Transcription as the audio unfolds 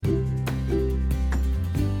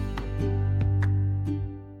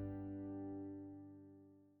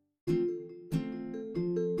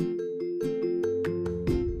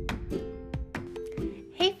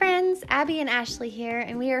Abby and Ashley here,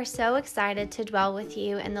 and we are so excited to dwell with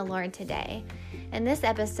you in the Lord today. In this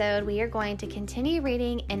episode, we are going to continue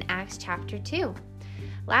reading in Acts chapter 2.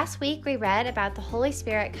 Last week, we read about the Holy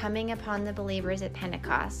Spirit coming upon the believers at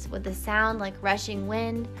Pentecost with a sound like rushing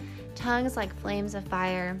wind, tongues like flames of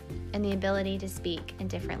fire, and the ability to speak in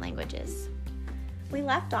different languages. We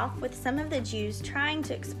left off with some of the Jews trying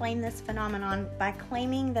to explain this phenomenon by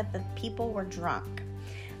claiming that the people were drunk.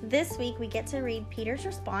 This week, we get to read Peter's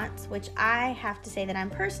response, which I have to say that I'm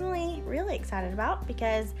personally really excited about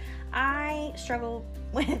because I struggle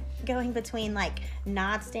with going between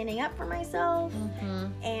not standing up for myself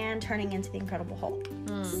and turning into the Incredible Hulk.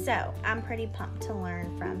 So I'm pretty pumped to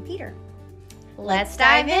learn from Peter. Let's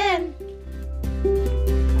dive in.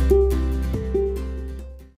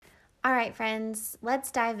 All right, friends, let's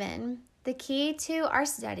dive in. The key to our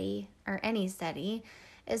study, or any study,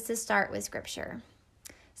 is to start with Scripture.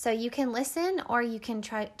 So you can listen or you can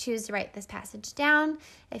choose to write this passage down.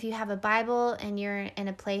 If you have a Bible and you're in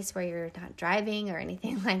a place where you're not driving or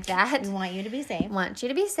anything like that. We want you to be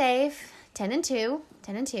safe. 10 and 2.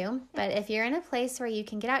 But if you're in a place where you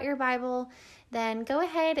can get out your Bible, then go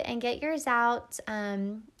ahead and get yours out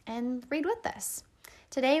and read with us.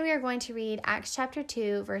 Today we are going to read Acts chapter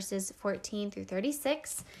 2, verses 14 through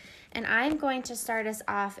 36. And I'm going to start us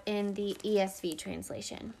off in the ESV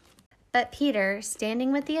translation. But Peter,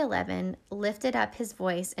 standing with the 11, lifted up his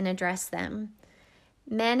voice and addressed them.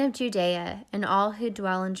 Men of Judea and all who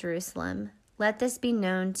dwell in Jerusalem, let this be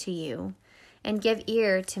known to you, and give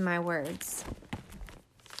ear to my words.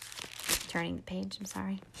 Turning the page, I'm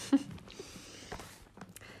sorry.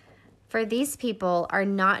 For these people are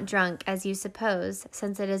not drunk as you suppose,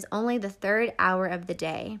 since it is only the 3rd hour of the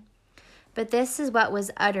day. But this is what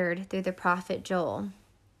was uttered through the prophet Joel.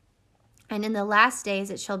 And in the last days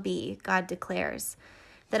it shall be, God declares,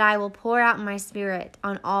 that I will pour out my spirit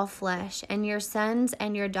on all flesh, and your sons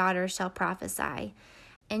and your daughters shall prophesy,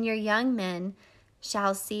 and your young men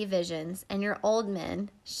shall see visions, and your old men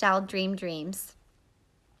shall dream dreams.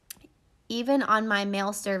 Even on my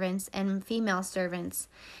male servants and female servants,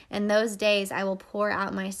 in those days I will pour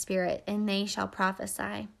out my spirit, and they shall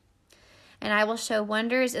prophesy. And I will show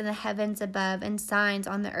wonders in the heavens above and signs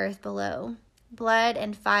on the earth below, blood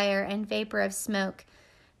and fire and vapor of smoke.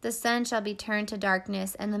 The sun shall be turned to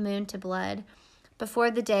darkness and the moon to blood, before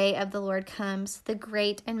the day of the Lord comes, the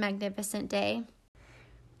great and magnificent day.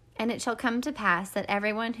 And it shall come to pass that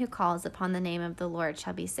everyone who calls upon the name of the Lord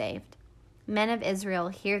shall be saved. Men of Israel,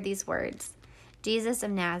 hear these words. Jesus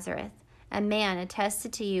of Nazareth, a man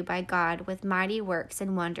attested to you by God with mighty works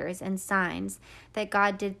and wonders and signs that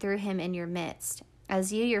God did through him in your midst,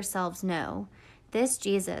 as you yourselves know. This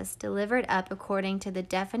Jesus, delivered up according to the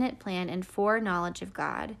definite plan and foreknowledge of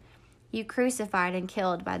God, you crucified and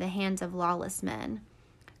killed by the hands of lawless men.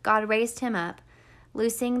 God raised him up,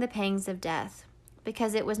 loosing the pangs of death,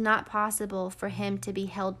 because it was not possible for him to be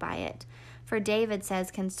held by it. For David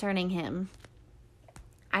says concerning him,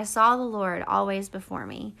 I saw the Lord always before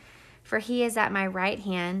me, for he is at my right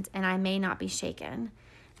hand, and I may not be shaken.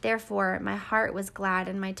 Therefore my heart was glad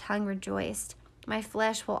and my tongue rejoiced. My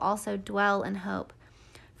flesh will also dwell in hope.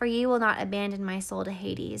 For you will not abandon my soul to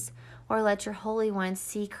Hades, or let your Holy One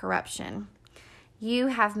see corruption. You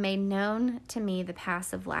have made known to me the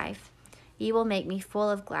paths of life. You will make me full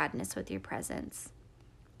of gladness with your presence.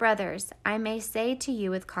 Brothers, I may say to you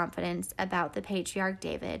with confidence about the patriarch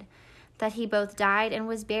David, that he both died and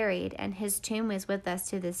was buried, and his tomb is with us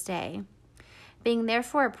to this day. Being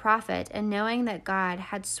therefore a prophet, and knowing that God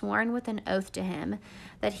had sworn with an oath to him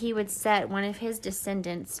that he would set one of his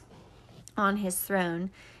descendants on his throne,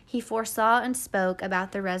 he foresaw and spoke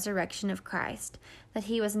about the resurrection of Christ, that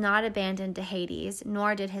he was not abandoned to Hades,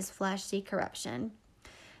 nor did his flesh see corruption.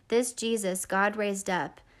 This Jesus God raised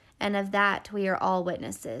up, and of that we are all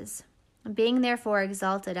witnesses. Being therefore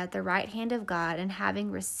exalted at the right hand of God, and having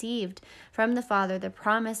received from the Father the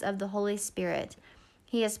promise of the Holy Spirit,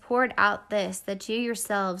 he has poured out this that you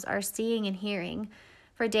yourselves are seeing and hearing.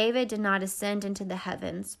 For David did not ascend into the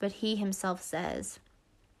heavens, but he himself says,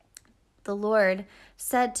 the Lord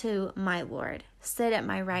said to my Lord, sit at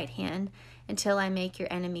my right hand until I make your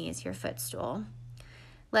enemies your footstool.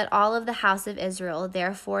 Let all of the house of Israel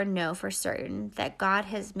therefore know for certain that God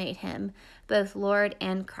has made him both Lord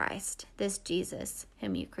and Christ, this Jesus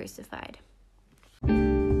whom you crucified.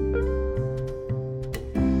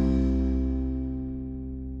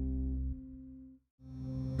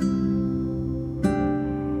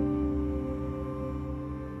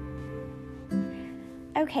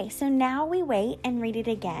 Okay, so now we wait and read it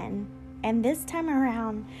again. And this time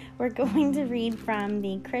around, we're going to read from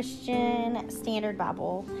the Christian Standard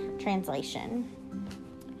Bible translation.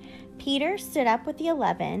 Peter stood up with the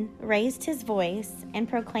 11, raised his voice, and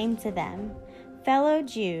proclaimed to them, "Fellow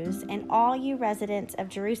Jews, and all you residents of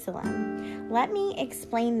Jerusalem, let me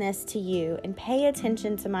explain this to you and pay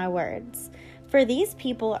attention to my words. For these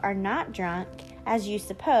people are not drunk, as you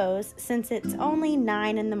suppose, since it's only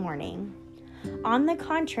 9 a.m. On the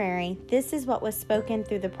contrary, this is what was spoken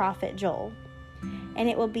through the prophet Joel. And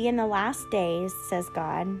it will be in the last days, says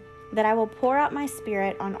God, that I will pour out my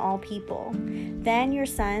Spirit on all people. Then your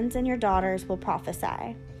sons and your daughters will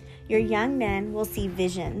prophesy. Your young men will see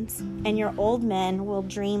visions, and your old men will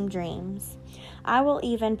dream dreams. I will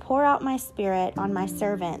even pour out my Spirit on my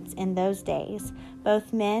servants in those days,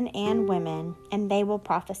 both men and women, and they will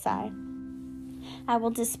prophesy. I will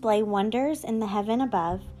display wonders in the heaven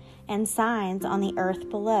above and signs on the earth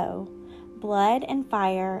below, blood and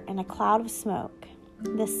fire and a cloud of smoke.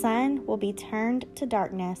 The sun will be turned to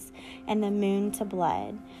darkness and the moon to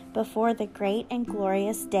blood before the great and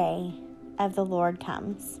glorious day of the Lord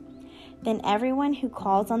comes. Then everyone who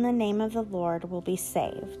calls on the name of the Lord will be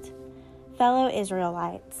saved." Fellow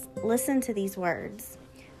Israelites, listen to these words.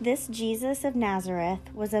 This Jesus of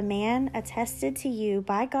Nazareth was a man attested to you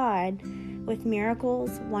by God with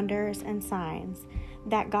miracles, wonders, and signs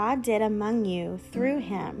that God did among you through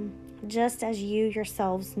him, just as you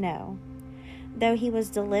yourselves know. Though he was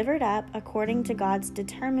delivered up according to God's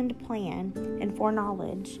determined plan and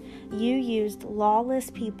foreknowledge, you used lawless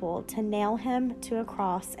people to nail him to a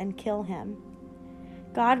cross and kill him.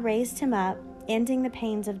 God raised him up, ending the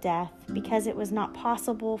pains of death, because it was not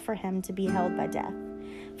possible for him to be held by death.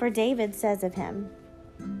 For David says of him,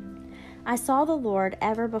 "I saw the Lord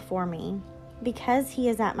ever before me. Because he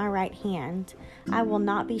is at my right hand, I will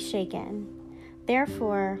not be shaken.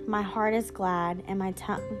 Therefore, my heart is glad and my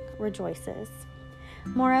tongue rejoices.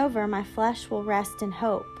 Moreover, my flesh will rest in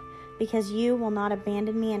hope, because you will not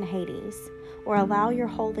abandon me in Hades, or allow your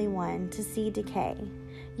Holy One to see decay.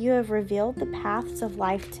 You have revealed the paths of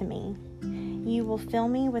life to me. You will fill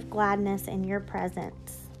me with gladness in your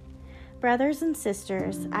presence." Brothers and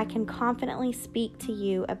sisters, I can confidently speak to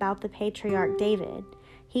you about the patriarch David.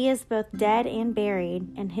 He is both dead and buried,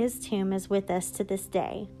 and his tomb is with us to this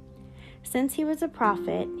day. Since he was a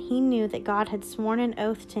prophet, he knew that God had sworn an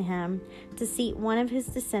oath to him to seat one of his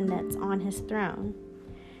descendants on his throne.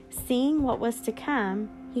 Seeing what was to come,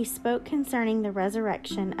 he spoke concerning the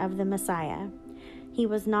resurrection of the Messiah. He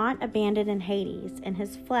was not abandoned in Hades, and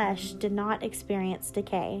his flesh did not experience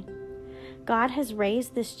decay. God has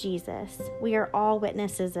raised this Jesus. We are all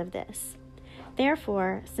witnesses of this.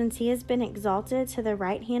 Therefore, since he has been exalted to the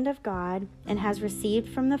right hand of God and has received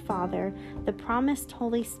from the Father the promised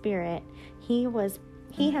Holy Spirit, he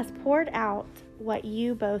has poured out what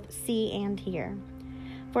you both see and hear.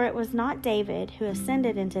 For it was not David who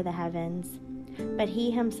ascended into the heavens, but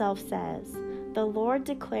he himself says, "The Lord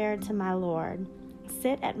declared to my Lord,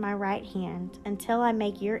 'Sit at my right hand until I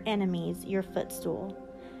make your enemies your footstool.'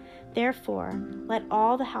 Therefore, let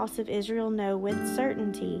all the house of Israel know with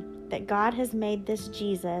certainty that God has made this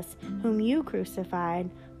Jesus, whom you crucified,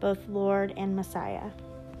 both Lord and Messiah."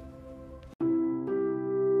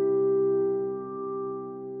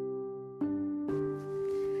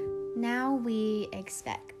 Now we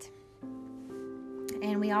expect.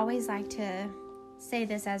 And we always like to say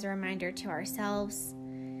this as a reminder to ourselves,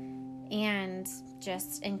 and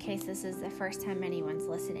just in case this is the first time anyone's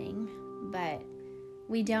listening, but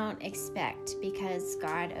we don't expect because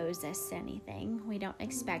God owes us anything. We don't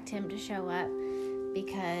expect him to show up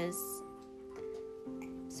because,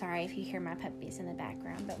 sorry if you hear my puppies in the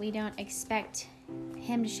background, but we don't expect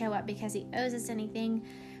him to show up because he owes us anything.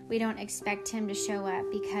 We don't expect him to show up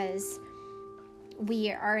because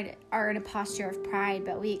we are in a posture of pride,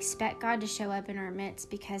 but we expect God to show up in our midst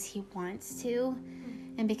because he wants to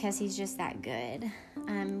and because he's just that good.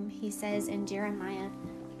 He says in Jeremiah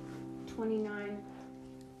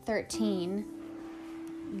 29:13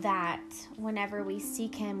 that whenever we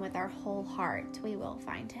seek him with our whole heart, we will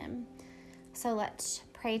find him. So let's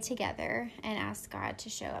pray together and ask God to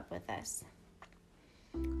show up with us.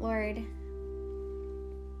 Lord,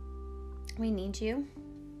 we need you.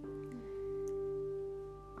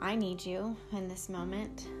 I need you in this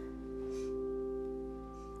moment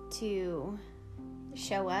to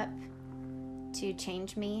show up, to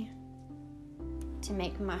change me, to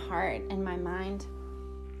make my heart and my mind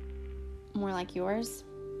more like yours.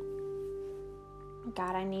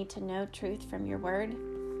 God, I need to know truth from your word.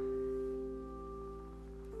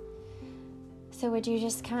 So would you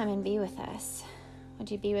just come and be with us? Would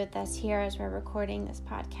you be with us here as we're recording this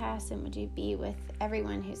podcast? And would you be with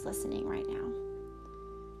everyone who's listening right now?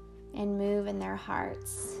 And move in their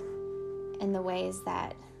hearts in the ways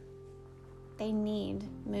that They need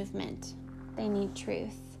movement. They need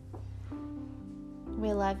truth.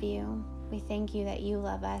 We love you. We thank you that you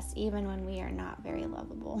love us even when we are not very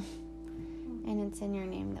lovable. And it's in your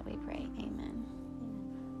name that we pray. Amen.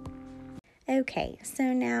 Okay,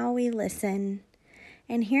 so now we listen.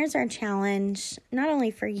 And here's our challenge, not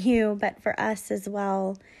only for you, but for us as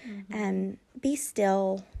well. Be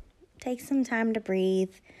still. Take some time to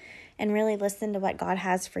breathe and really listen to what God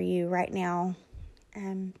has for you right now.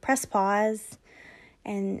 Press pause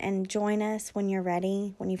and join us when you're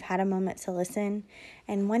ready, when you've had a moment to listen.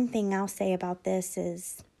 And one thing I'll say about this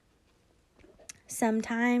is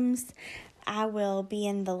sometimes I will be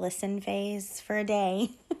in the listen phase for a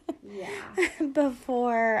day. Yeah.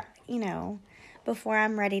 before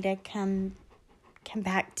I'm ready to come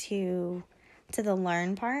back to the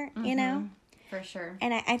learn part, For sure.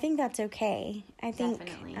 And I think that's okay. I think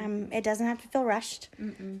it doesn't have to feel rushed.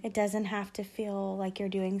 It doesn't have to feel like you're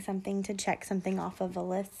doing something to check something off of a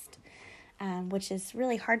list, which is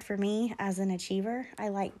really hard for me as an achiever. I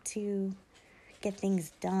like to get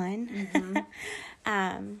things done.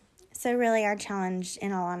 So really our challenge,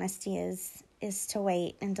 in all honesty, is to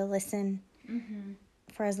wait and to listen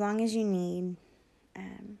for as long as you need.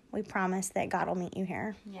 We promise that God will meet you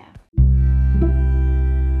here. Yeah.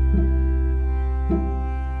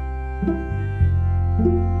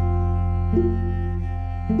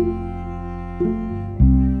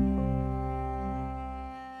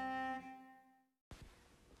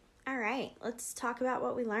 All right, let's talk about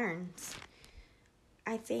what we learned.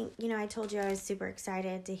 I think, I told you I was super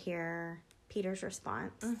excited to hear Peter's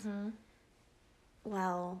response.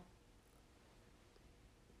 Well,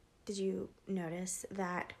 did you notice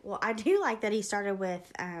that? Well, I do like that he started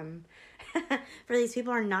with, for these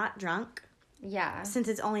people are not drunk. Yeah. Since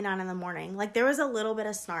it's only 9 a.m. Like, there was a little bit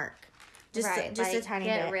of snark. Just a tiny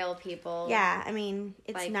bit. Get real, people. Yeah, I mean,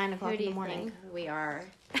 it's 9 o'clock in the morning. Who do you think we are?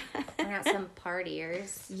 We're not some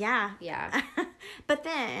partiers. Yeah. Yeah. But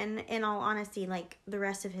then, in all honesty, like, the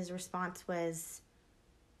rest of his response was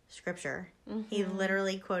scripture. He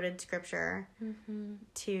literally quoted scripture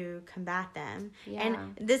to combat them. Yeah.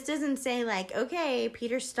 And this doesn't say, like, okay,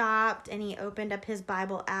 Peter stopped and he opened up his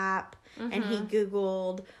Bible app and he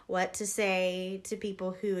Googled what to say to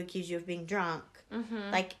people who accuse you of being drunk.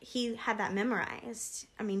 Like, he had that memorized.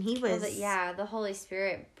 I mean, he was... Well, the Holy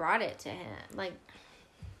Spirit brought it to him. Like,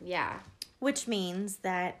 yeah. Which means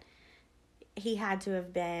that he had to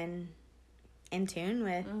have been in tune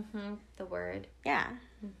with... The Word. Yeah.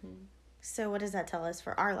 So what does that tell us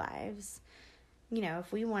for our lives?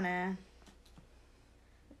 If we want to...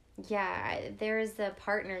 Yeah, there is a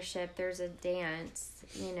partnership, there's a dance,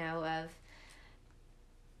 of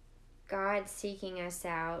God seeking us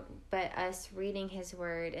out, but us reading His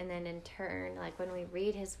Word, and then in turn, like when we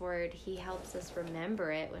read His Word, He helps us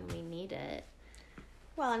remember it when we need it.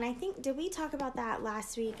 Well, and I think, did we talk about that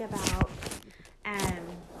last week about,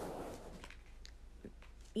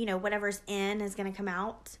 whatever's in is going to come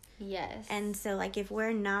out? Yes. And so, like, if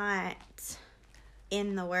we're not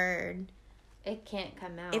in the Word, it can't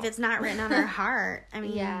come out. If it's not written on our heart, I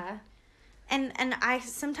mean... Yeah. And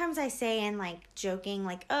sometimes I say in, like, joking,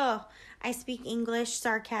 like, oh, I speak English,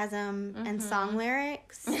 sarcasm, and song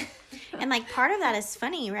lyrics. And, like, part of that is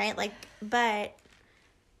funny, right? Like, but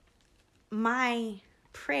my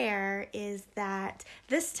prayer is that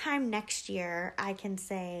this time next year I can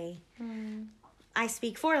say I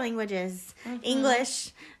speak 4 languages,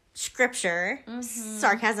 English, scripture,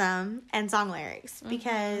 sarcasm, and song lyrics,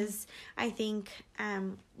 because I think,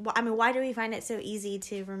 why do we find it so easy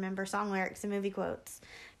to remember song lyrics and movie quotes?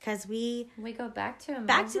 Because we go back to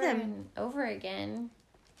them and over again.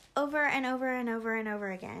 Over and over and over and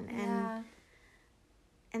over again.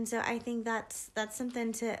 And so I think that's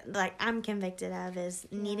something to, like, I'm convicted of, is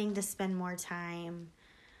needing to spend more time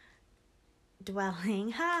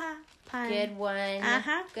dwelling. Pun. Good one.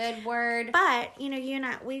 Good word. But, you and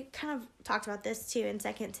I, we kind of talked about this too. In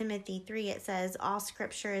 2 Timothy 3, it says, all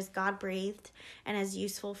scripture is God-breathed and is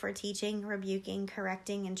useful for teaching, rebuking,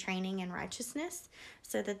 correcting, and training in righteousness,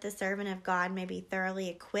 so that the servant of God may be thoroughly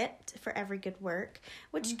equipped for every good work,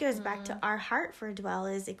 which goes back to our heart for dwell,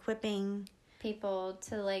 is equipping people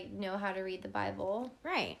to, like, know how to read the Bible.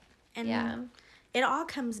 Right. And it all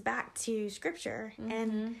comes back to scripture.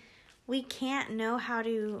 And we can't know how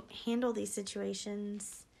to handle these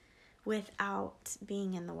situations without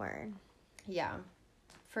being in the Word. Yeah,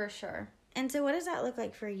 for sure. And so what does that look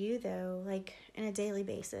like for you, though, like, on a daily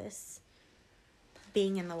basis,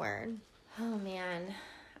 being in the Word? Oh, man.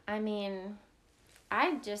 I mean,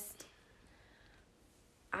 I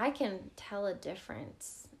can tell a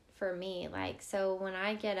difference for me. Like, so when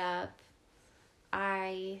I get up,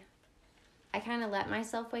 I I kind of let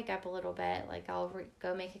myself wake up a little bit. Like, I'll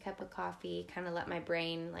go make a cup of coffee, kind of let my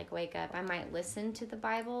brain, like, wake up. I might listen to the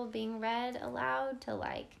Bible being read aloud to,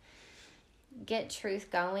 like, get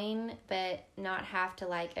truth going, but not have to,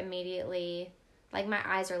 like, immediately, like, my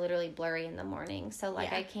eyes are literally blurry in the morning. So,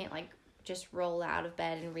 like, I can't, like, just roll out of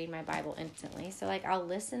bed and read my Bible instantly. So, like, I'll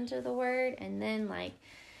listen to the Word, and then, like,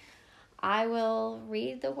 I will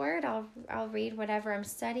read the Word. I'll read whatever I'm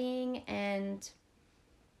studying, and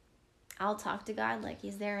I'll talk to God like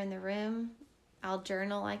He's there in the room. I'll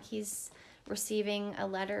journal like He's receiving a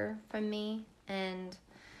letter from me. And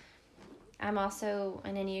I'm also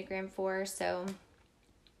an Enneagram 4, so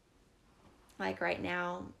like right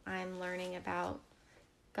now I'm learning about,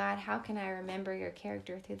 God, how can I remember your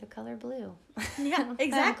character through the color blue? Yeah,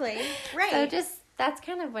 exactly. Right. So just, that's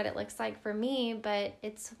kind of what it looks like for me, but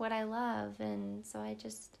it's what I love. And so I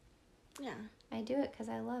do it because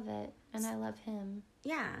I love it and I love Him.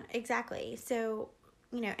 Yeah, exactly. So,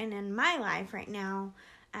 and in my life right now,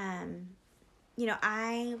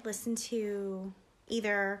 I listen to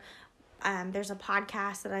either, there's a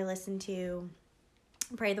podcast that I listen to,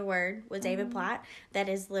 Pray the Word with David Platt, that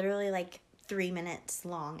is literally like 3 minutes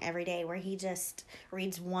long every day, where he just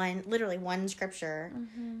reads literally one scripture,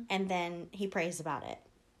 and then he prays about it.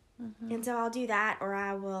 And so I'll do that, or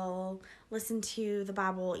I will listen to the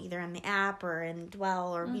Bible either in the app or in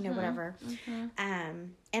Dwell or, whatever.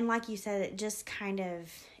 And like you said, it just kind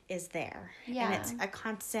of is there. Yeah. And it's a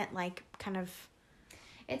constant, like, kind of...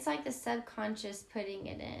 It's like the subconscious putting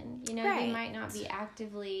it in. Right. You might not be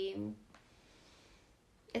actively...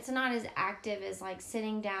 It's not as active as, like,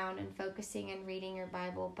 sitting down and focusing and reading your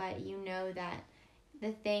Bible, but you know that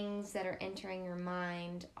the things that are entering your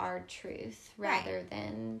mind are truth rather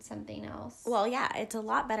than something else. Well, yeah, it's a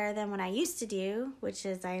lot better than what I used to do, which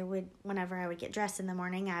is whenever I would get dressed in the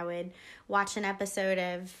morning, I would watch an episode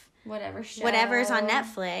of whatever's on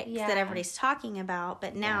Netflix that everybody's talking about.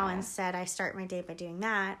 But now instead I start my day by doing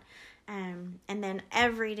that. And then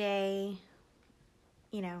every day,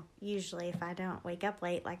 usually if I don't wake up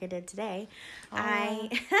late like I did today,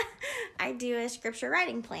 I do a scripture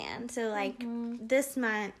writing plan. So like this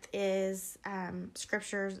month is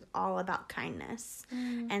scriptures all about kindness.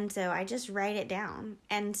 And so I just write it down.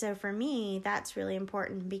 And so for me, that's really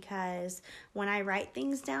important, because when I write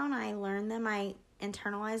things down, I learn them, I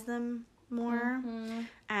internalize them more.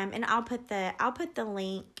 And I'll put the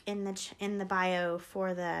link in the bio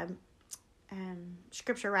for the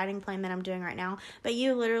scripture writing plan that I'm doing right now. But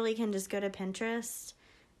you literally can just go to Pinterest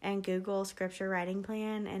and Google scripture writing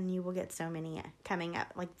plan, and you will get so many coming up.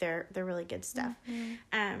 Like, they're really good stuff.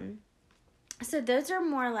 So those are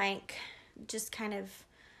more like just kind of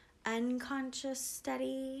unconscious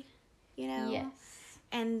study, Yes.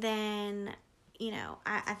 And then,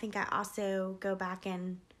 I think I also go back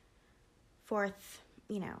and forth,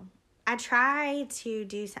 I try to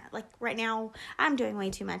do, like, right now I'm doing way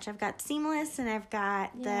too much. I've got Seamless, and I've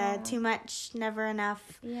got the Too Much, Never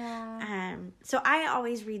Enough. Yeah. So I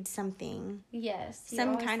always read something. Yes. You some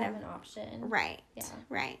always kind have of an option. Right. Yeah.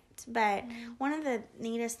 Right. But one of the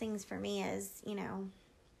neatest things for me is,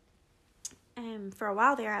 for a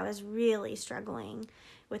while there, I was really struggling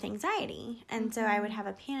with anxiety. And so I would have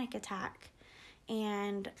a panic attack.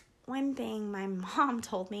 And one thing my mom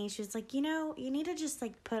told me, she was like, you need to just,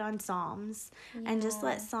 like, put on Psalms and just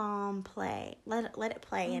let Psalm play. Let it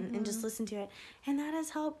play and just listen to it. And that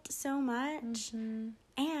has helped so much.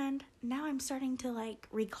 And now I'm starting to, like,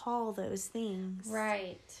 recall those things.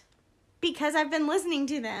 Right. Because I've been listening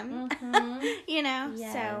to them.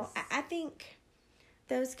 Yes. So I think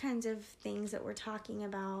those kinds of things that we're talking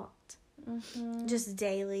about, just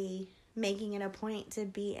daily, making it a point to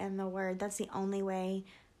be in the Word, that's the only way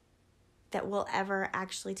that we'll ever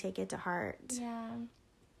actually take it to heart.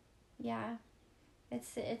 Yeah.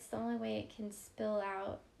 It's the only way it can spill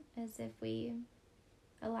out, is if we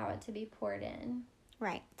allow it to be poured in.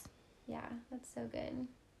 Right. Yeah, that's so good.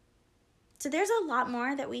 So there's a lot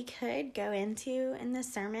more that we could go into in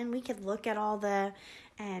this sermon. We could look at all the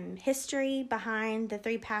history behind the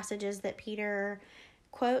 3 passages that Peter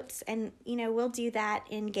quotes, and we'll do that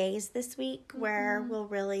in Gaze this week, where we'll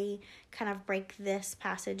really kind of break this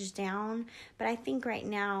passage down. But I think right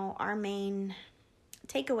now our main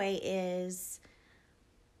takeaway is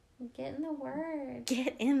get in the Word.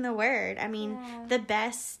 Get in the Word. I mean, the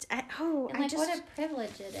best. What a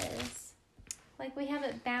privilege it is. Like, we have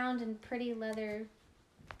it bound in pretty leather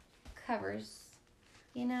covers,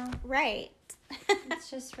 Right.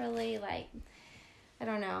 It's just really, like, I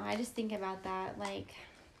don't know. I just think about that. Like,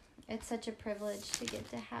 it's such a privilege to get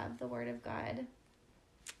to have the Word of God.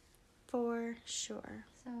 For sure.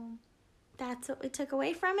 So that's what we took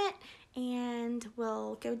away from it, and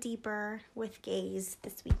we'll go deeper with gays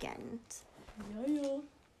this weekend. Yeah.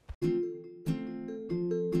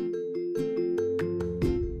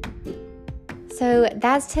 So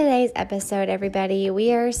that's today's episode, everybody.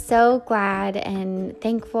 We are so glad and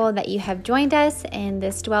thankful that you have joined us in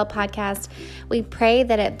this Dwell podcast. We pray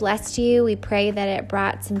that it blessed you. We pray that it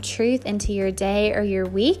brought some truth into your day or your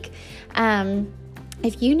week.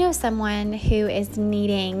 If you know someone who is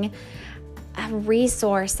needing a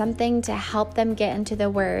resource, something to help them get into the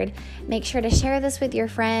Word, make sure to share this with your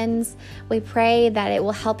friends. We pray that it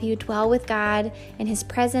will help you dwell with God in His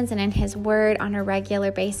presence and in His Word on a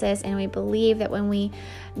regular basis. And we believe that when we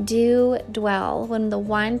do dwell, when the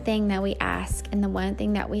one thing that we ask and the one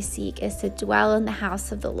thing that we seek is to dwell in the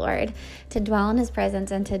house of the Lord, to dwell in His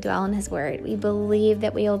presence and to dwell in His Word, we believe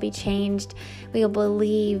that we will be changed. We will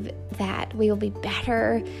believe that we will be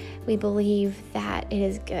better. We believe that it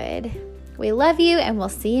is good. We love you, and we'll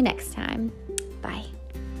see you next time. Bye.